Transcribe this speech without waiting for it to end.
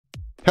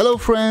Hello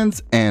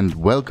friends and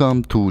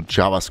welcome to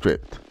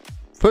JavaScript.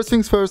 First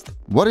things first,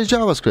 what is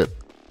JavaScript?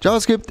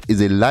 JavaScript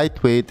is a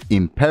lightweight,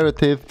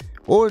 imperative,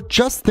 or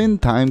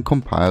just-in-time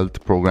compiled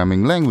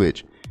programming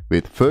language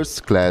with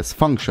first-class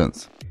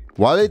functions.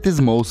 While it is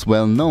most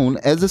well known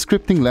as the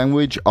scripting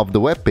language of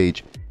the web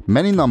page,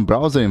 many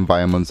non-browser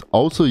environments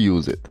also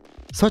use it,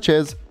 such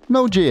as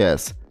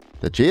Node.js.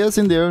 The JS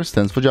in there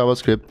stands for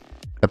JavaScript,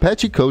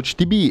 Apache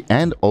CoachDB,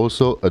 and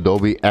also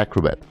Adobe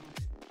Acrobat.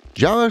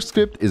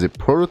 JavaScript is a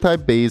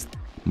prototype-based,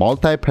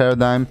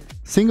 multi-paradigm,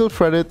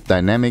 single-threaded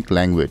dynamic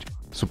language,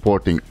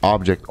 supporting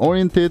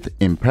object-oriented,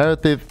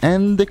 imperative,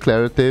 and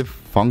declarative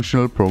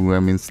functional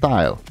programming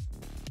style.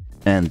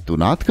 And do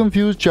not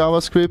confuse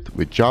JavaScript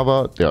with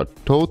Java, they are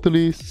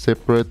totally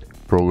separate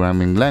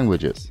programming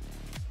languages.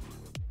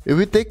 If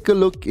we take a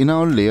look in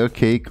our layer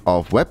cake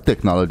of web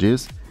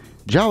technologies,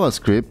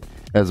 JavaScript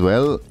as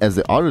well as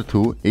the other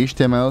two,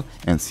 HTML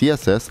and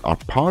CSS, are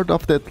part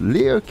of that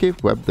layer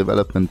cake web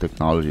development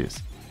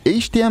technologies.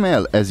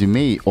 HTML, as you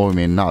may or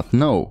may not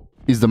know,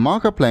 is the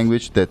markup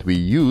language that we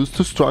use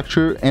to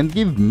structure and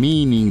give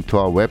meaning to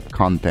our web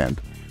content.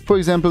 For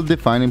example,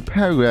 defining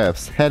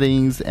paragraphs,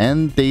 headings,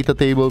 and data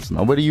tables.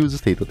 Nobody uses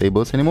data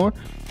tables anymore,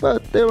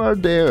 but they are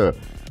there.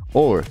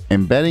 Or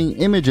embedding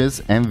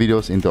images and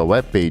videos into our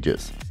web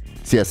pages.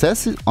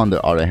 CSS, on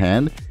the other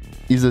hand,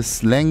 is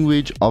a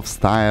language of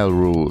style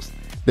rules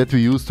that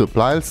we use to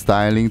apply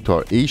styling to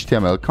our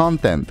HTML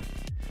content.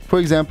 For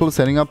example,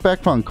 setting up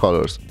background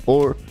colors,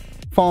 or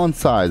font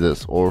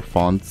sizes, or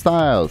font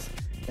styles,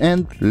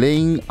 and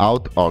laying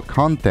out our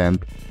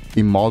content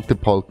in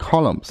multiple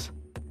columns.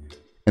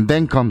 And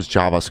then comes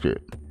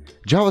JavaScript.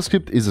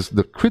 JavaScript is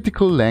the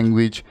critical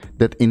language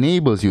that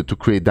enables you to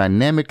create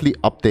dynamically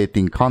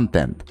updating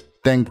content,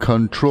 then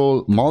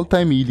control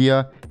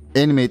multimedia,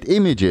 animate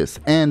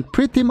images, and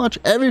pretty much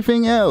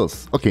everything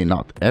else. Okay,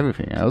 not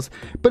everything else,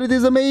 but it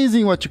is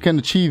amazing what you can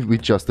achieve with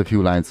just a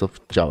few lines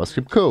of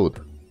JavaScript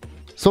code.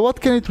 So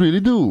what can it really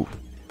do?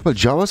 Well,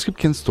 JavaScript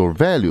can store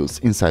values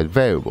inside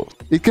variables.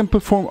 It can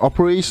perform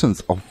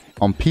operations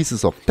on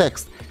pieces of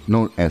text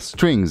known as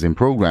strings in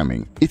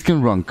programming. It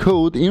can run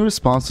code in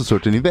response to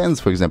certain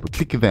events, for example,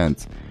 click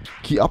events,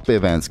 key up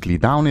events, key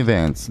down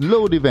events,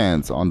 load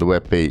events on the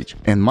web page,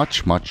 and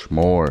much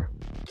more.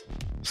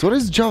 So what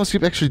is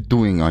JavaScript actually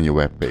doing on your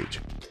web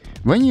page?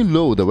 When you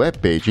load a web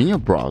page in your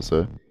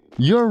browser,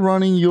 you're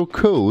running your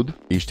code,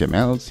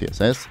 HTML,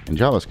 CSS, and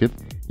JavaScript,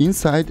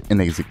 inside an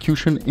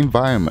execution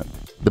environment,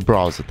 the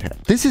browser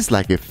tab. This is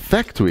like a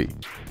factory,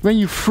 when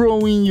you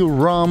throw in your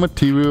raw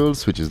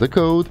materials, which is the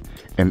code,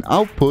 and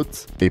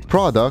outputs a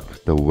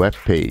product, the web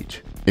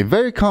page. A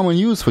very common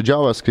use for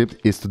JavaScript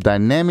is to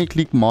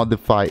dynamically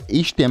modify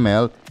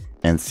HTML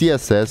and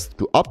CSS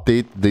to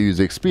update the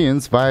user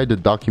experience via the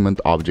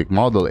Document Object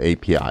Model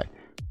API,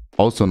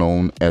 also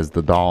known as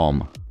the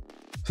DOM.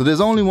 So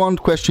there's only one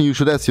question you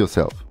should ask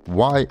yourself: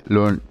 why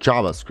learn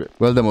JavaScript?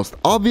 Well, the most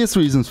obvious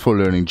reasons for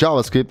learning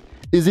JavaScript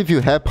is if you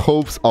have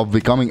hopes of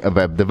becoming a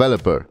web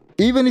developer.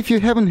 Even if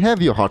you haven't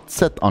have your heart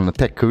set on a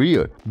tech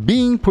career,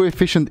 being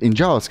proficient in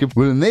JavaScript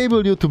will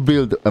enable you to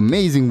build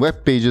amazing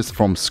web pages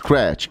from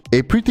scratch,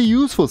 a pretty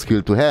useful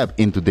skill to have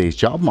in today's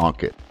job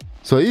market.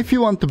 So if you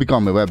want to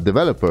become a web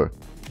developer,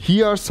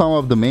 here are some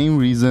of the main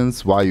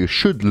reasons why you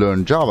should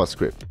learn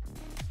JavaScript.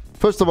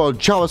 First of all,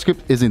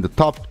 JavaScript is in the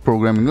top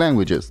programming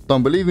languages.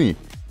 Don't believe me?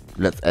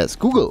 Let's ask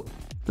Google.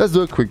 Let's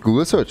do a quick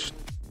Google search.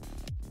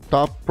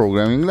 Top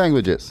programming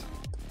languages.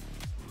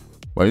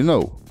 Well, you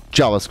know,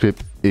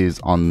 JavaScript is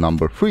on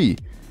number 3.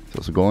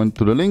 So go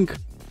into the link: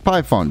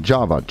 Python,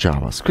 Java,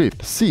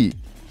 JavaScript, C,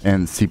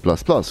 and C++,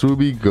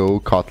 Ruby,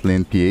 Go,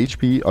 Kotlin,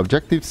 PHP,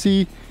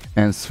 Objective-C,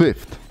 and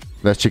Swift.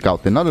 Let's check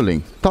out another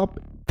link: top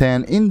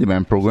 10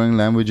 in-demand programming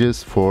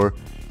languages for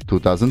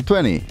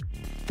 2020.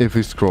 If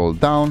we scroll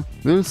down,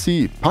 we'll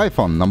see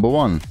Python number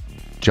 1,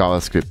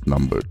 JavaScript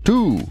number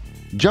 2,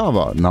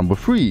 Java number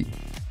 3.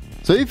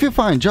 So if you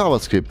find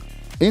JavaScript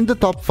in the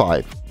top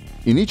 5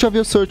 in each of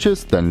your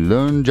searches, then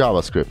learn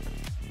JavaScript.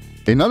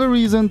 Another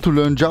reason to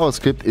learn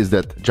JavaScript is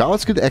that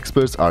JavaScript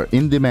experts are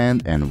in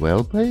demand and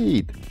well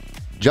paid.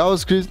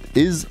 JavaScript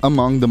is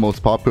among the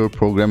most popular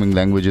programming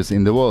languages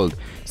in the world,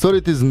 so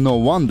it is no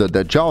wonder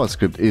that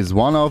JavaScript is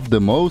one of the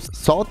most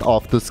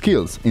sought-after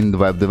skills in the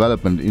web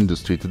development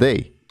industry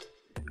today.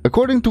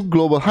 According to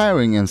global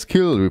hiring and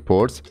skill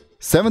reports,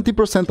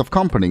 70% of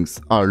companies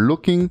are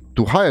looking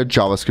to hire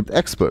JavaScript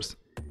experts.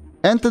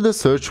 Enter the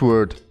search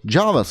word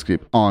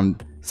JavaScript on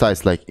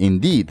sites like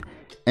Indeed,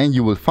 and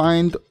you will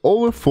find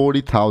over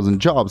 40,000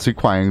 jobs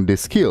requiring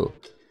this skill.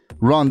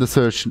 Run the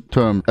search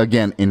term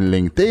again in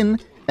LinkedIn,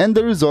 and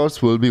the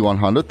results will be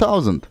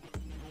 100,000.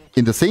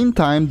 In the same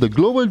time, the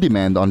global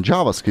demand on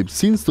JavaScript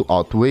seems to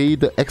outweigh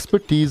the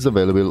expertise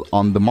available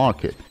on the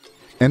market.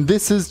 And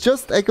this is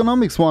just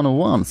economics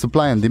 101,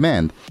 supply and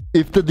demand.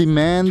 If the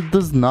demand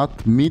does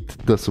not meet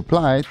the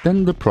supply,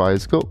 then the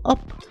price goes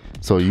up,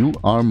 so you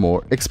are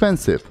more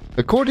expensive.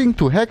 According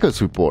to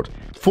Hackers Report,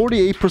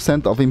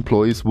 48% of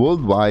employees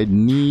worldwide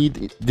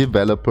need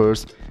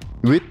developers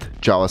with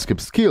JavaScript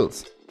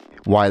skills.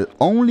 while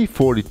only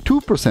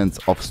 42%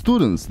 of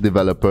students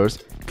developers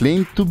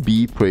claim to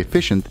be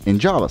proficient in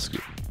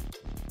JavaScript.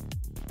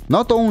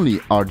 Not only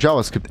are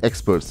JavaScript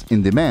experts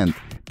in demand,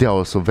 they are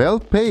also well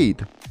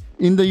paid.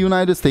 In the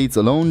United States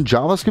alone,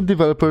 JavaScript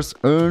developers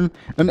earn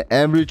an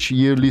average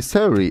yearly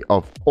salary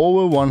of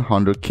over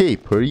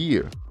 $100K per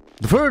year.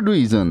 The third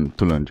reason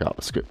to learn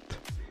JavaScript.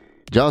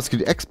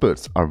 JavaScript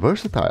experts are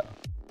versatile.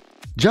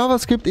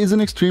 JavaScript is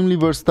an extremely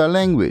versatile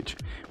language.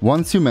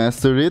 Once you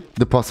master it,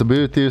 the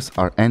possibilities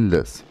are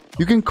endless.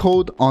 You can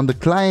code on the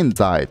client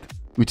side,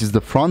 which is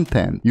the front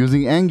end,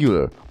 using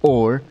Angular,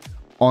 or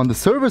on the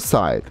server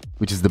side,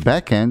 which is the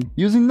back end,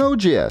 using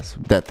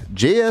Node.js. That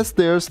JS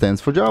there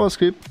stands for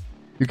JavaScript.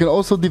 You can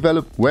also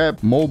develop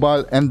web,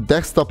 mobile and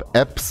desktop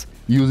apps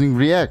using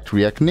React,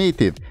 React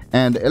Native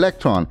and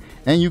Electron,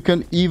 and you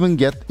can even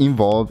get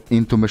involved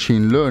into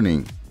machine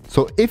learning.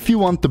 So if you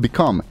want to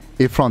become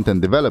a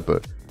front-end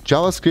developer,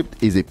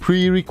 JavaScript is a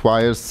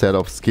pre-required set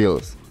of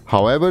skills.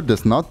 However,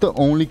 that's not the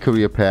only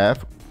career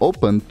path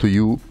open to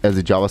you as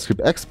a JavaScript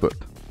expert.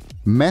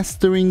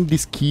 Mastering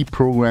this key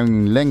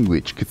programming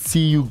language could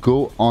see you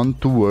go on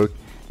to work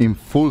in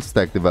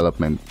full-stack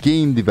development,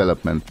 game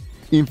development,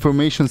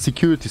 information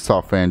security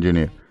software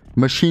engineer,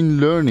 machine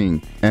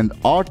learning, and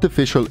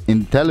artificial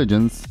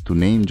intelligence, to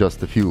name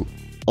just a few.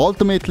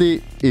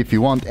 Ultimately, if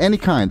you want any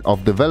kind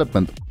of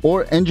development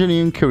or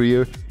engineering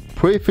career,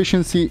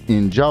 proficiency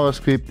in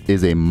JavaScript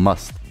is a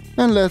must.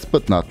 And last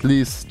but not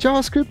least,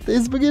 JavaScript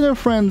is beginner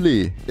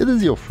friendly. It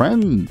is your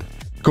friend.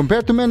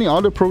 Compared to many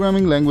other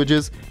programming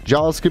languages,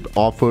 JavaScript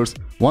offers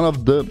one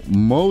of the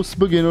most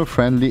beginner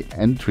friendly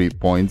entry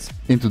points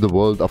into the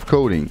world of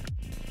coding.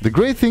 The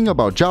great thing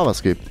about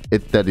JavaScript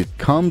is that it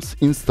comes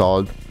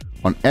installed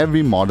on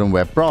every modern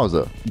web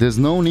browser. There's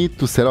no need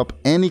to set up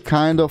any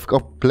kind of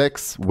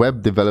complex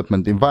web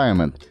development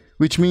environment,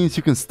 which means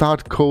you can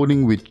start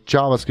coding with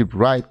JavaScript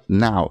right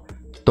now.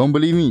 Don't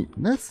believe me?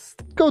 Let's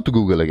go to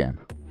Google again.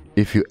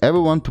 If you ever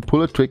want to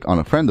pull a trick on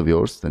a friend of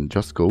yours, then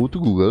just go to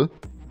Google,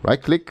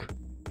 right click,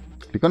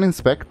 click on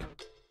Inspect.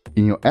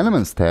 In your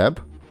Elements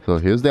tab, so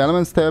here's the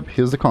Elements tab,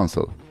 here's the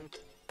console.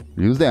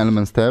 Use the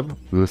Elements tab,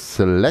 we'll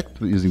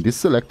select, using this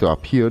selector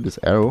up here, this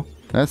arrow,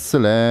 let's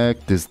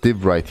select this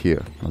div right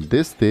here. Now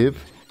this div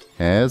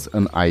has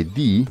an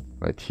ID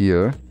right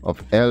here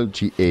of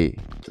LGA.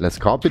 Let's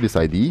copy this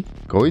ID,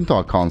 go into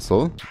our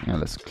console, and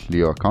let's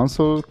clear our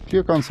console,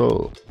 clear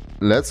console.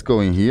 Let's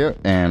go in here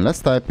and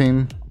let's type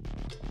in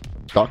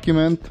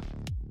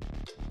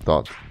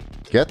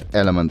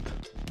document.getElement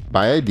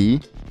by ID,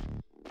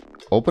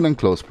 open and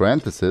close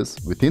parentheses.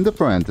 Within the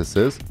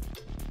parentheses,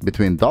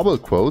 between double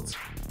quotes,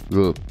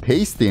 we'll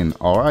paste in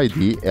our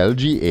ID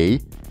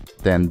LGA,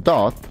 then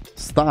dot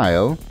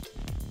style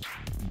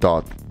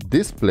dot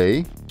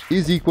display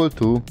is equal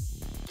to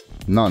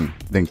none.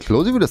 Then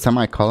close it with a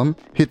semicolon,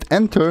 hit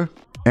enter,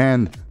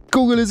 and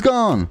Google is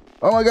gone.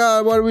 Oh my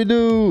god, what do we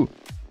do?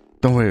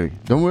 Don't worry.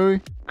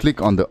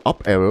 Click on the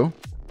up arrow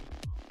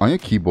on your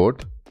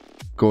keyboard,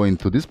 go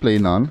into display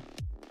none,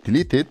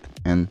 delete it,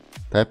 and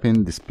type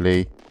in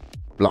display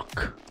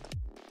block.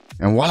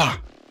 And voila,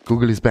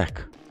 Google is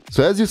back.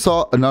 So as you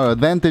saw, another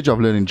advantage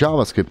of learning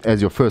JavaScript as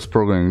your first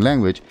programming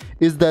language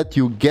is that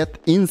you get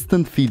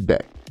instant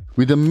feedback.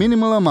 With a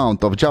minimal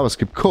amount of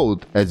JavaScript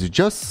code, as you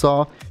just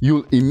saw,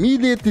 you'll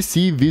immediately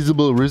see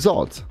visible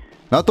results.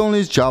 Not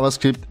only is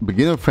JavaScript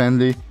beginner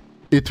friendly,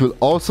 it will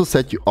also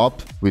set you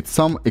up with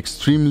some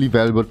extremely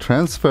valuable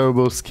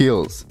transferable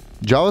skills.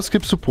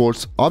 JavaScript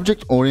supports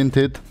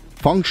object-oriented,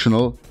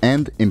 functional,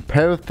 and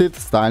imperative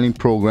styling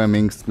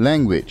programming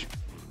language.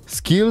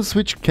 Skills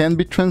which can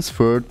be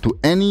transferred to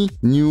any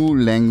new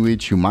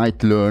language you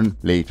might learn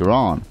later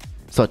on,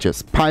 such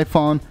as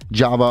Python,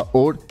 Java,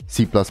 or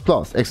C++,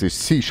 actually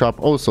C#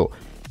 also.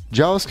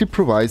 JavaScript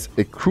provides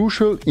a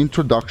crucial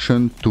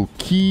introduction to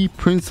key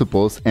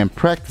principles and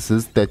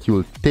practices that you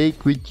will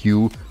take with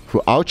you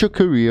throughout your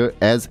career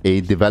as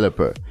a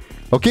developer.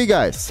 Okay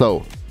guys,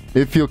 so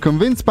if you're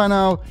convinced by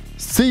now,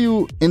 see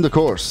you in the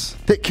course.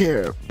 Take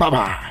care, bye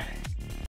bye.